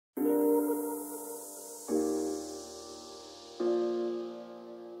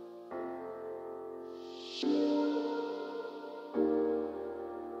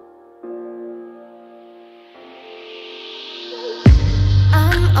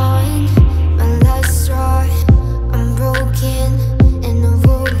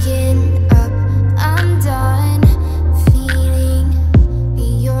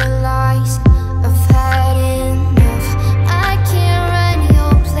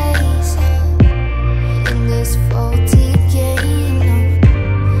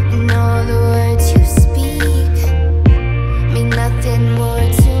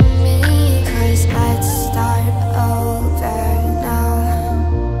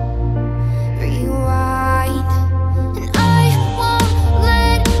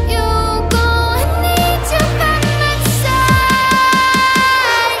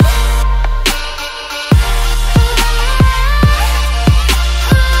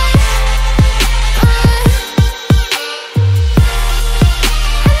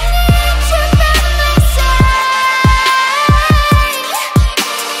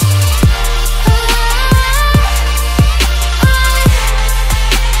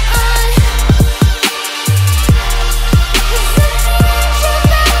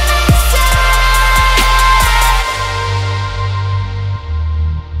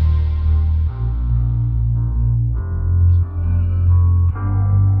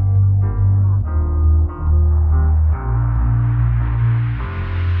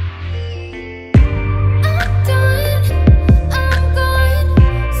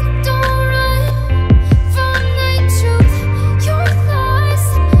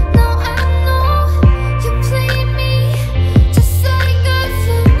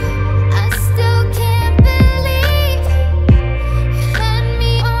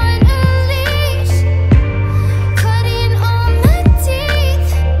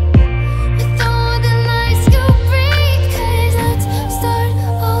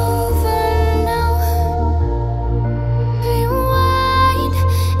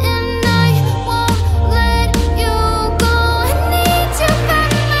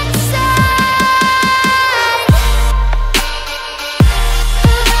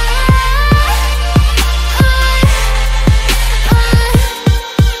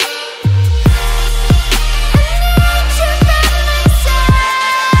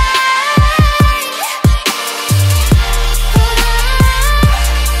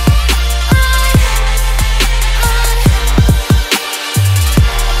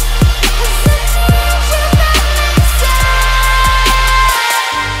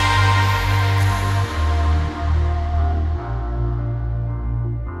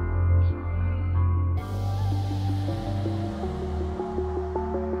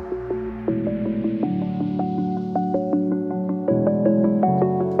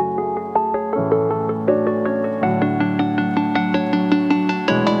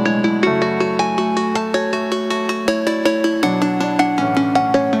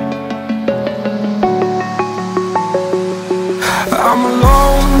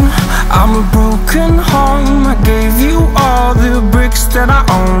from a broken home. I gave you all the bricks that I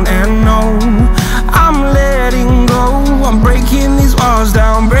own and know. I'm letting go, I'm breaking these walls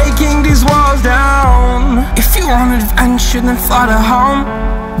down, breaking these walls down. If you want adventure, then fly to home.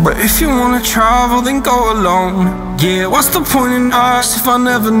 But if you wanna travel, then go alone. Yeah, what's the point in us if I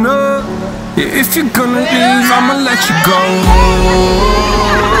never know? Yeah, if you're gonna leave, I'ma let you go.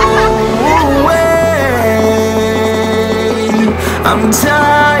 I'm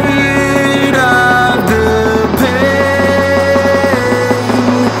tired of the pain.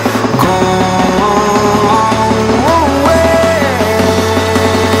 Go away.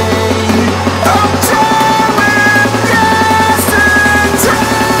 I'm done with yesterday.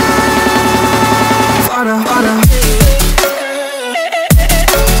 Harder, harder.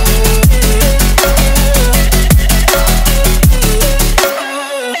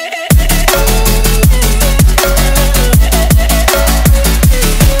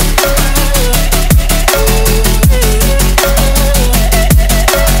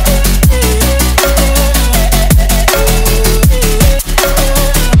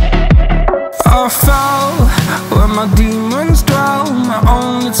 My demons dwell, my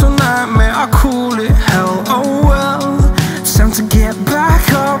own little nightmare, I call it hell, oh well. It's time to get back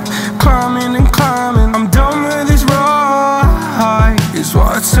up, climbing and climbing. I'm done with this ride, is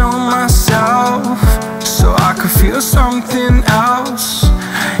what I tell myself, so I could feel something else.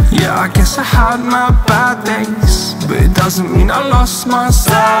 Yeah, I guess I had my bad days, but it doesn't mean I lost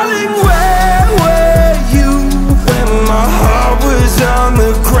myself. Darling, where were you when my heart was on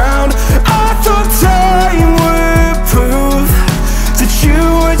the ground? I thought time would prove that you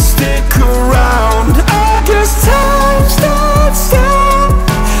would stick around. I guess time stood still,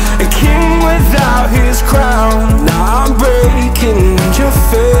 a king without his crown. Now I'm breaking and you're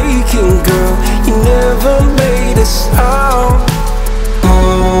faking, girl. You never made a sound.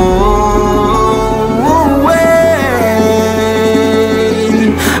 Oh, wait,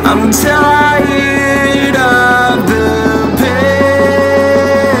 I'm tired of the pain.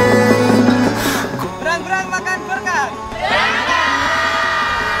 Berang-berang makan berkah.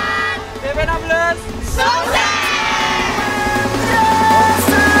 BP16 sukses.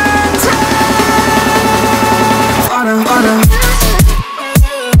 Harder, harder.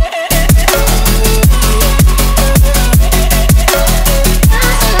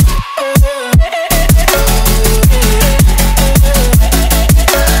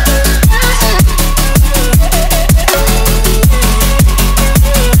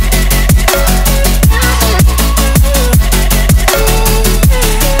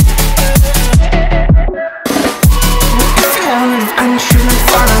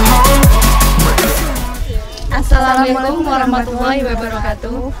 Assalamualaikum warahmatullahi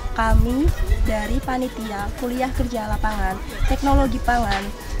wabarakatuh. Kami dari Panitia Kuliah Kerja Lapangan Teknologi Pangan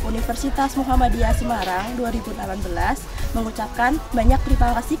Universitas Muhammadiyah Semarang 2018 mengucapkan banyak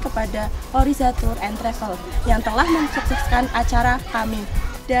terima kasih kepada Oryza Tour and Travel yang telah mensukseskan acara kami,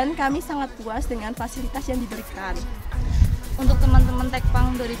 dan kami sangat puas dengan fasilitas yang diberikan. Untuk teman-teman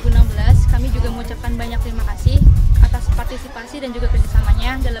Tekpang 2016, kami juga mengucapkan banyak terima kasih atas partisipasi dan juga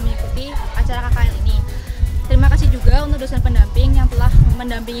kerjasamanya dalam mengikuti acara KKL ini. Terima kasih juga untuk dosen pendamping yang telah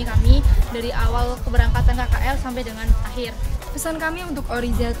mendampingi kami dari awal keberangkatan KKL sampai dengan akhir. Pesan kami untuk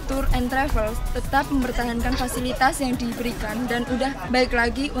Oryza Tour and Travel tetap mempertahankan fasilitas yang diberikan dan udah baik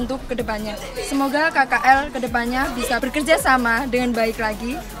lagi untuk kedepannya. Semoga KKL kedepannya bisa bekerja sama dengan baik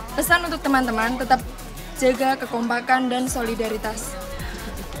lagi. Pesan untuk teman-teman tetap jaga kekompakan dan solidaritas.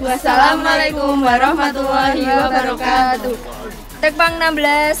 Wassalamualaikum warahmatullahi wabarakatuh. Tekpang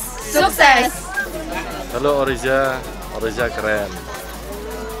 16 sukses. Halo Oryza keren,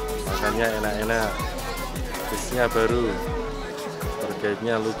 makannya enak-enak, bisnya baru,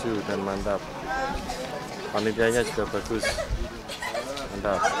 tergaitnya lucu dan mantap, panitianya juga bagus,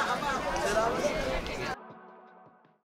 mantap.